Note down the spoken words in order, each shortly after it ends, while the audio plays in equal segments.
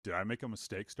Did I make a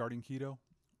mistake starting keto?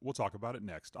 We'll talk about it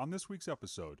next on this week's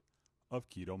episode of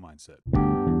Keto Mindset.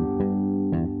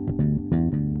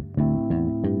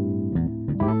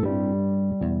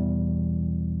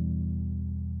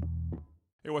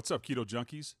 Hey, what's up, Keto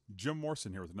Junkies? Jim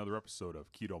Morrison here with another episode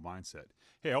of Keto Mindset.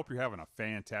 Hey, I hope you're having a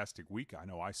fantastic week. I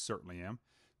know I certainly am.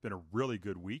 Been a really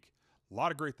good week. A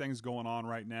lot of great things going on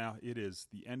right now. It is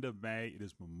the end of May. It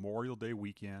is Memorial Day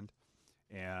weekend,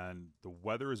 and the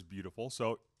weather is beautiful.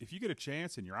 So if you get a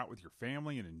chance and you're out with your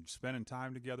family and spending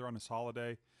time together on this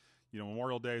holiday,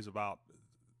 Memorial Day is about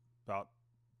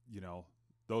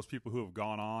those people who have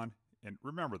gone on, and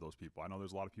remember those people. I know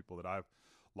there's a lot of people that I've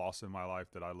lost in my life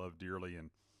that I love dearly, and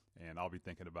I'll be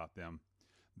thinking about them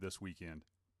this weekend.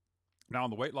 Now, on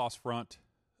the weight loss front,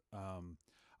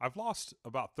 I've lost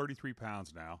about 33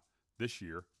 pounds now this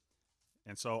year,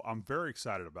 and so I'm very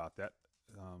excited about that.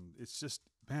 It's just,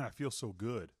 man, I feel so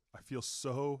good. I feel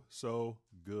so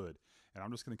good, and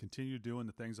I'm just going to continue doing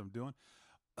the things I'm doing.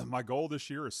 My goal this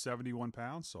year is 71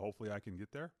 pounds, so hopefully I can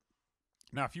get there.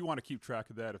 Now, if you want to keep track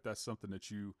of that, if that's something that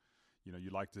you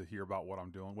like to hear about what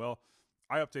I'm doing, well,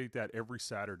 I update that every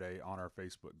Saturday on our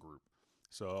Facebook group.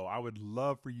 So I would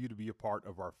love for you to be a part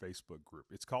of our Facebook group.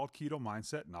 It's called Keto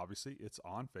Mindset, and obviously it's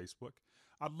on Facebook.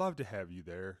 I'd love to have you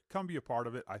there. Come be a part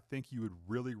of it. I think you would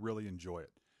really, really enjoy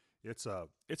it. It's a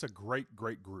great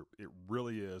group. It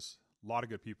really is. A lot of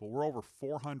good people. We're over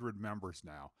 400 members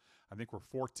now. I think we're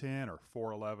 410 or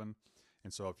 411.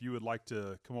 And so if you would like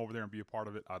to come over there and be a part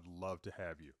of it, I'd love to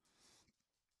have you.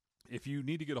 If you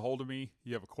need to get a hold of me,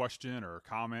 you have a question or a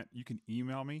comment, you can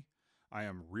email me. I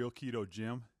am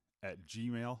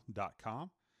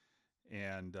realketojim@gmail.com.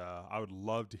 And I would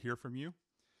love to hear from you.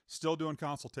 Still doing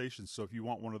consultations, so if you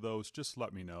want one of those, just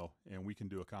let me know, and we can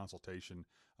do a consultation.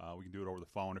 We can do it over the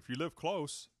phone. If you live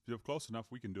close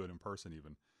enough, we can do it in person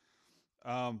even.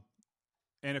 And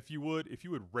if you would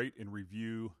rate and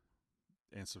review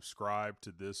and subscribe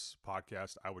to this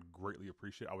podcast, I would greatly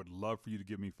appreciate it. I would love for you to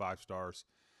give me 5 stars.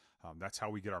 That's how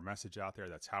we get our message out there.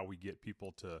 That's how we get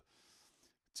people to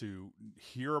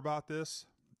hear about this.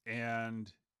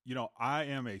 And, I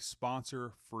am a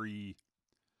sponsor-free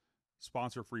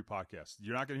podcast.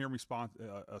 You're not going to hear me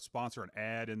sponsor an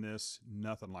ad in this,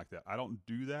 nothing like that. I don't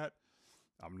do that.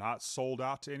 I'm not sold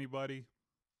out to anybody.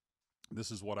 This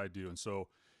is what I do. And so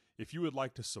if you would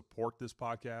like to support this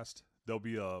podcast, there'll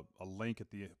be a link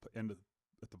at the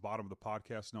bottom of the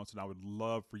podcast notes, and I would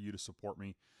love for you to support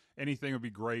me. Anything would be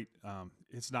great.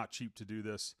 It's not cheap to do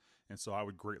this, and so I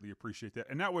would greatly appreciate that.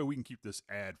 And that way we can keep this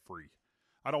ad-free.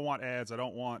 I don't want ads. I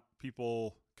don't want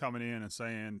people coming in and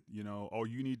saying, oh,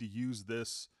 you need to use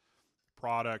this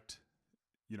product,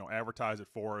 advertise it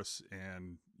for us.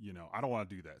 And, I don't want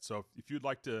to do that. So if you'd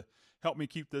like to help me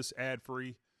keep this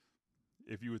ad-free,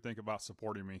 if you would think about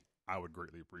supporting me, I would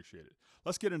greatly appreciate it.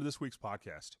 Let's get into this week's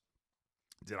podcast.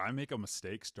 Did I make a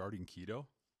mistake starting keto?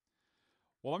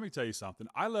 Well, let me tell you something.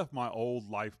 I left my old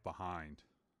life behind.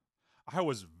 I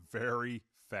was very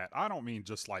fat. I don't mean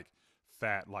just like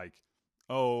fat, like,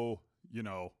 I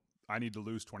need to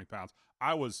lose 20 pounds.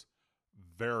 I was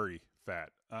very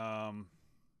fat.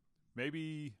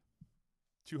 Maybe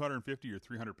 250 or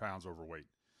 300 pounds overweight.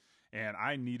 And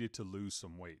I needed to lose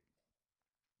some weight.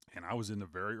 And I was in the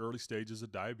very early stages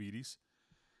of diabetes.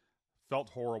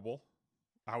 Felt horrible.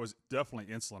 I was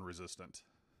definitely insulin resistant,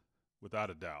 without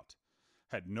a doubt.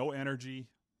 Had no energy.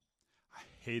 I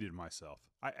hated myself.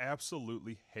 I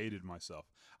absolutely hated myself.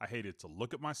 I hated to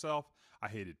look at myself. I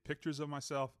hated pictures of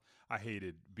myself. I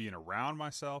hated being around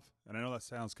myself. And I know that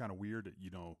sounds kind of weird that,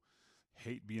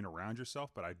 hate being around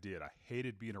yourself, but I did. I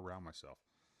hated being around myself.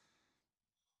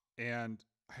 And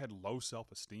I had low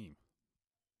self-esteem,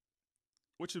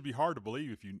 which would be hard to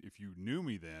believe if you knew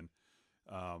me then.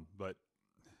 But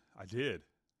I did.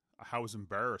 I was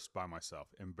embarrassed by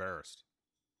myself, embarrassed.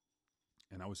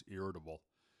 And I was irritable.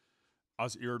 I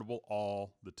was irritable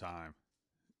all the time.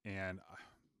 And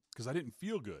because I didn't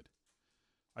feel good.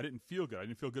 I didn't feel good. I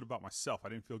didn't feel good about myself. I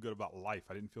didn't feel good about life.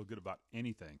 I didn't feel good about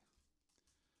anything.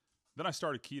 Then I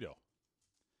started keto.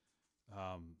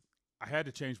 I had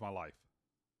to change my life.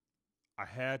 I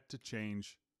had to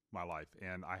change my life,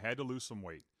 and I had to lose some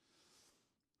weight.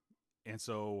 And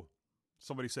so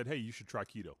somebody said, hey, you should try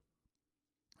keto.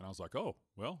 And I was like, oh,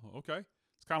 well, okay.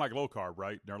 It's kind of like low carb,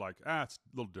 right? And they're like, it's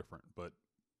a little different, but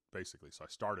basically. So I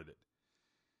started it.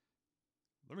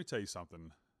 Let me tell you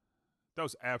something. That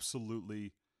was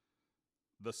absolutely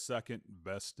the second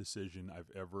best decision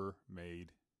I've ever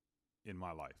made in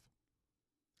my life.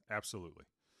 Absolutely.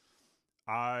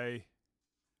 I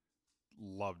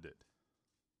loved it.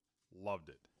 Loved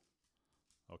it.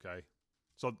 Okay.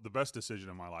 So the best decision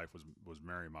in my life was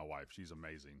marrying my wife. She's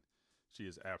amazing. She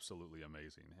is absolutely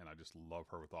amazing, and I just love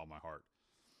her with all my heart.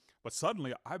 But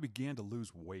suddenly I began to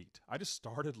lose weight. I just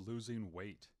started losing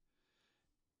weight.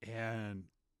 And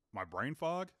my brain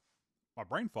fog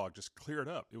just cleared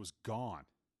up. It was gone.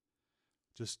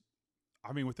 Just,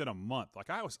 I mean, within a month.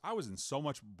 Like I was in so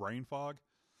much brain fog.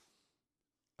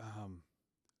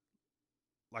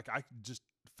 Like I just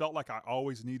felt like I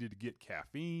always needed to get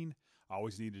caffeine. I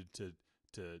always needed to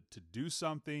do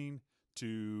something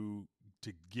to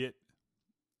get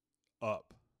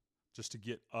up, just to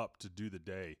get up to do the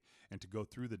day and to go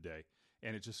through the day.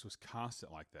 And it just was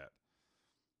constant like that.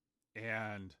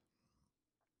 And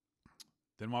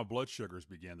then my blood sugars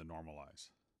began to normalize,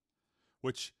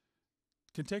 which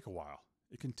can take a while.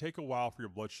 It can take a while for your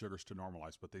blood sugars to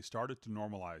normalize, but they started to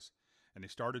normalize and they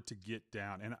started to get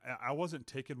down. And I wasn't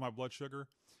taking my blood sugar,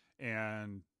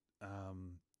 and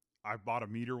I bought a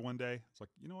meter one day. It's like,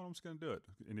 you know what, I'm just going to do it.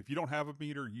 And if you don't have a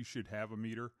meter, you should have a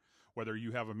meter, whether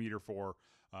you have a meter for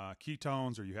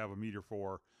ketones or you have a meter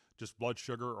for just blood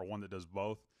sugar or one that does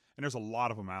both. And there's a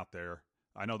lot of them out there.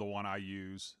 I know the one I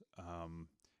use,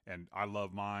 and I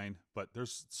love mine, but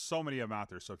there's so many of them out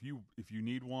there. So if you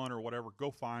need one or whatever,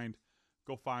 go find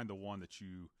the one that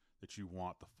you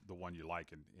want, the one you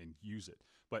like, and use it.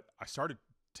 But I started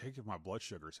taking my blood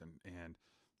sugars and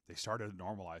they started to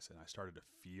normalize, and I started to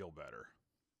feel better.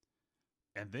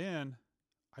 And then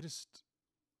I just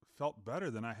felt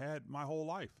better than I had my whole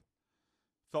life.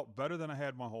 Felt better than I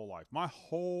had my whole life. My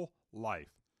whole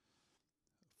life,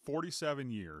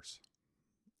 47 years,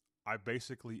 I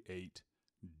basically ate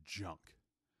junk.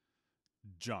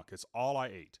 It's all I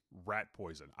ate. Rat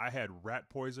poison. I had rat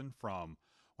poison from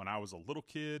when I was a little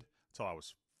kid till I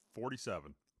was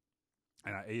 47.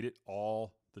 And I ate it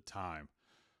all the time.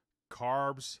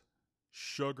 Carbs,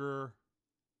 sugar,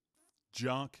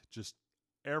 junk, just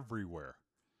everywhere.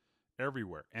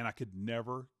 Everywhere. And I could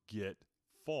never get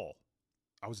full.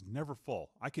 I was never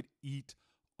full. I could eat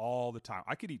all the time.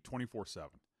 I could eat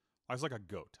 24/7. I was like a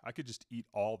goat. I could just eat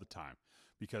all the time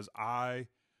because I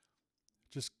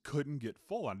just couldn't get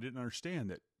full. I didn't understand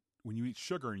that when you eat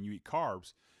sugar and you eat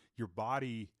carbs, your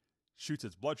body shoots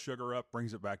its blood sugar up,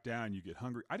 brings it back down, you get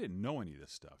hungry. I didn't know any of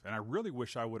this stuff. And I really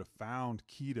wish I would have found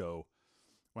keto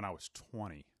when I was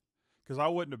 20, because I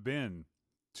wouldn't have been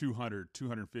 200,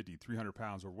 250, 300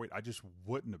 pounds overweight. I just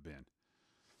wouldn't have been.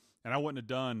 And I wouldn't have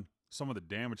done some of the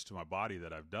damage to my body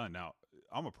that I've done. Now,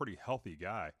 I'm a pretty healthy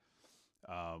guy.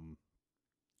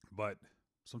 But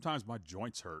sometimes my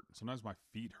joints hurt. Sometimes my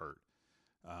feet hurt.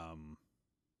 And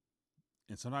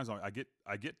sometimes I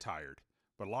get tired,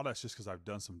 but a lot of that's just because I've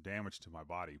done some damage to my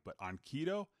body. But on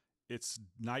keto, it's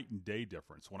night and day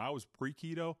difference. When I was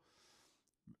pre-keto,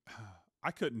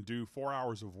 I couldn't do 4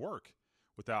 hours of work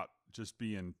without just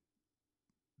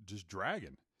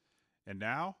dragging. And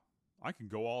now I can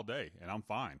go all day and I'm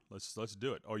fine. Let's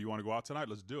do it. Oh, you want to go out tonight?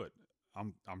 Let's do it.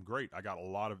 I'm great. I got a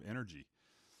lot of energy.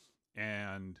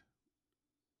 And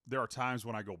there are times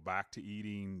when I go back to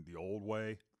eating the old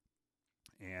way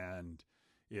and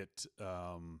it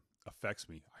affects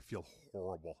me. I feel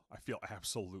horrible. I feel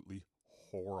absolutely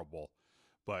horrible.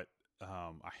 But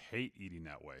I hate eating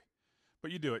that way.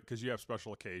 But you do it because you have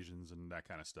special occasions and that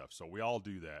kind of stuff. So we all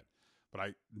do that. But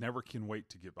I never can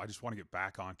wait I just want to get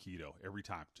back on keto every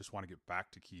time. Just want to get back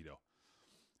to keto.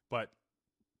 But,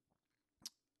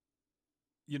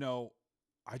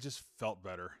 I just felt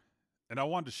better. And I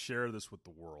wanted to share this with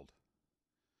the world.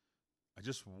 I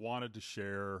just wanted to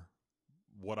share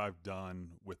what I've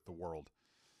done with the world.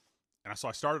 And so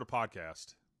I started a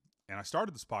podcast. And I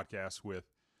started this podcast with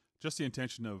just the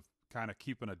intention of kind of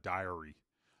keeping a diary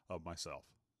of myself,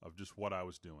 of just what I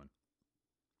was doing.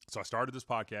 So I started this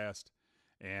podcast,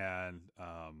 and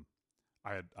I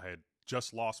had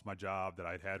just lost my job that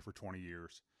I'd had for 20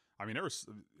 years. I mean, it was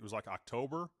like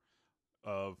October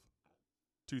of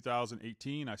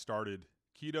 2018, I started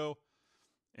keto,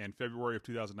 and February of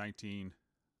 2019,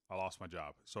 I lost my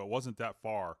job. So it wasn't that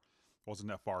far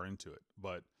into it,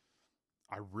 but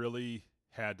I really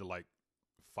had to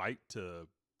fight to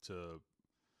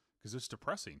because it's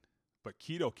depressing, but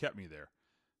keto kept me there.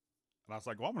 And I was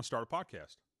like, well, I'm going to start a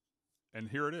podcast. And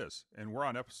here it is. And we're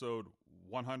on episode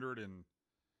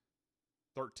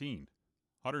 113.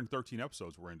 113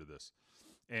 episodes we're into this.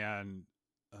 And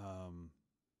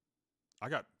I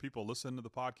got people listening to the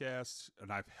podcast,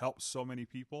 and I've helped so many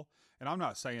people. And I'm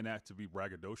not saying that to be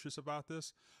braggadocious about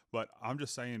this, but I'm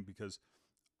just saying because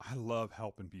I love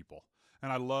helping people.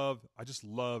 And I just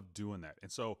love doing that.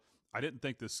 And so I didn't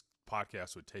think this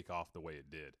podcast would take off the way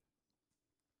it did.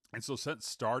 And so since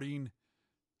starting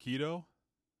keto,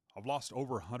 I've lost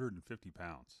over 150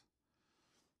 pounds.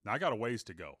 Now I got a ways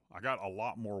to go. I got a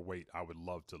lot more weight I would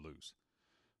love to lose.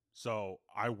 So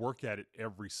I work at it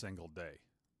every single day.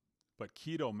 But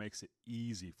keto makes it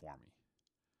easy for me.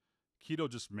 Keto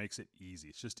just makes it easy.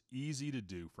 It's just easy to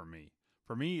do for me.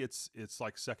 For me, it's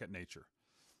like second nature.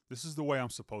 This is the way I'm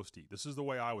supposed to eat. This is the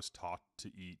way I was taught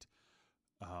to eat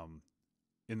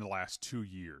in the last 2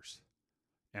 years.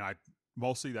 And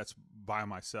mostly that's by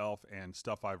myself and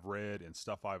stuff I've read and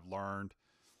stuff I've learned.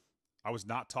 I was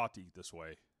not taught to eat this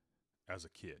way as a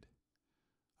kid.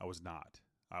 I was not.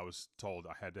 I was told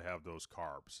I had to have those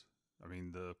carbs. I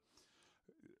mean, the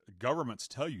governments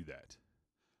tell you that,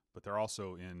 but they're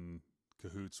also in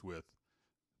cahoots with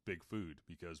big food,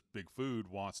 because big food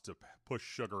wants to push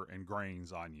sugar and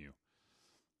grains on you.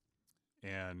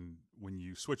 And when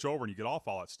you switch over and you get off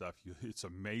all that stuff, it's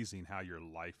amazing how your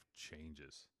life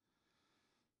changes.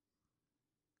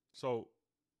 So,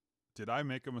 did I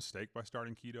make a mistake by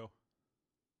starting keto?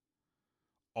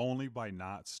 Only by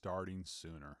not starting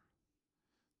sooner.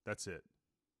 That's it.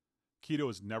 Keto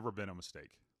has never been a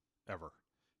mistake, ever.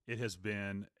 It has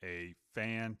been a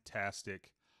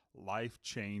fantastic,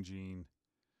 life-changing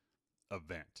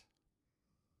event.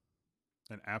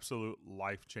 An absolute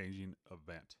life-changing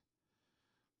event.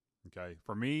 Okay,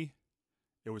 for me,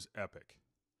 it was epic.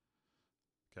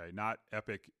 Okay, not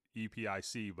epic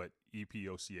EPIC, but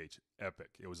EPOCH, epic.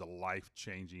 It was a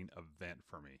life-changing event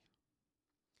for me.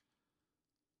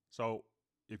 So,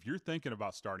 if you're thinking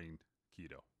about starting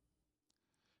keto,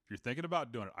 if you're thinking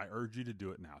about doing it, I urge you to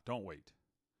do it now. Don't wait.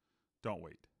 Don't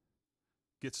wait.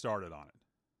 Get started on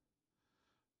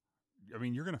it. I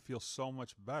mean, you're going to feel so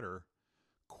much better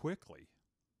quickly.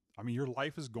 I mean, your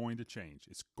life is going to change.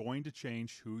 It's going to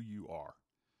change who you are.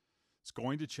 It's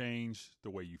going to change the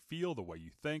way you feel, the way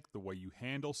you think, the way you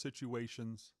handle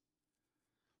situations.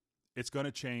 It's going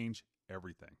to change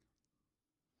everything.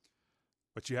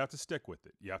 But you have to stick with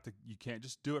it. You can't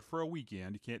just do it for a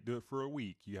weekend. You can't do it for a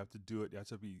week. You have to do it. It has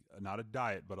to be not a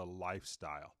diet, but a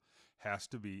lifestyle. Has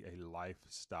to be a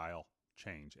lifestyle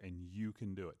change, and you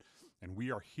can do it. And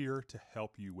we are here to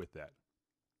help you with that.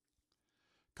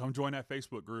 Come join that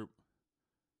Facebook group.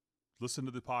 Listen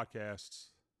to the podcasts.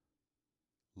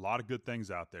 A lot of good things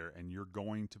out there, and you're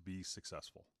going to be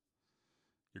successful.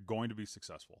 You're going to be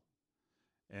successful.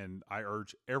 And I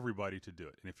urge everybody to do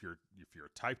it. And if you're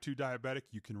a type 2 diabetic,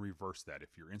 you can reverse that. If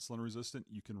you're insulin resistant,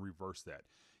 you can reverse that.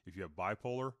 If you have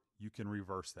bipolar, you can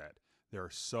reverse that. There are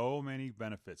so many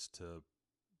benefits to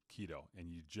keto,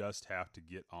 and you just have to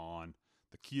get on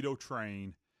the keto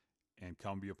train and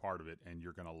come be a part of it, and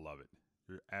you're going to love it.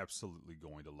 You're absolutely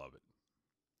going to love it.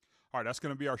 All right, that's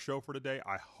going to be our show for today.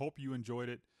 I hope you enjoyed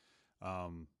it.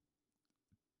 I'm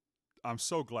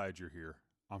so glad you're here.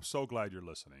 I'm so glad you're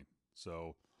listening.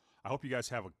 So I hope you guys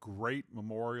have a great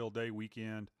Memorial Day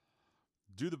weekend.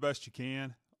 Do the best you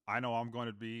can. I know I'm going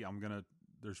to be.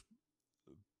 There's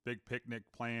a big picnic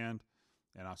planned.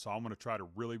 And so I'm going to try to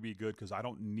really be good, because I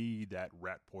don't need that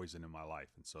rat poison in my life.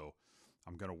 And so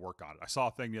I'm going to work on it. I saw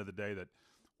a thing the other day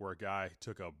where a guy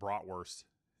took a bratwurst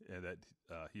that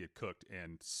he had cooked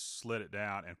and slid it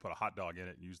down and put a hot dog in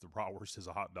it and used the bratwurst as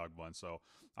a hot dog bun. So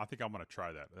I think I'm going to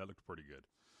try that. That looked pretty good.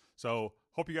 So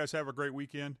hope you guys have a great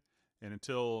weekend. And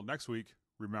until next week,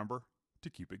 remember to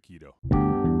keep it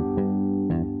keto.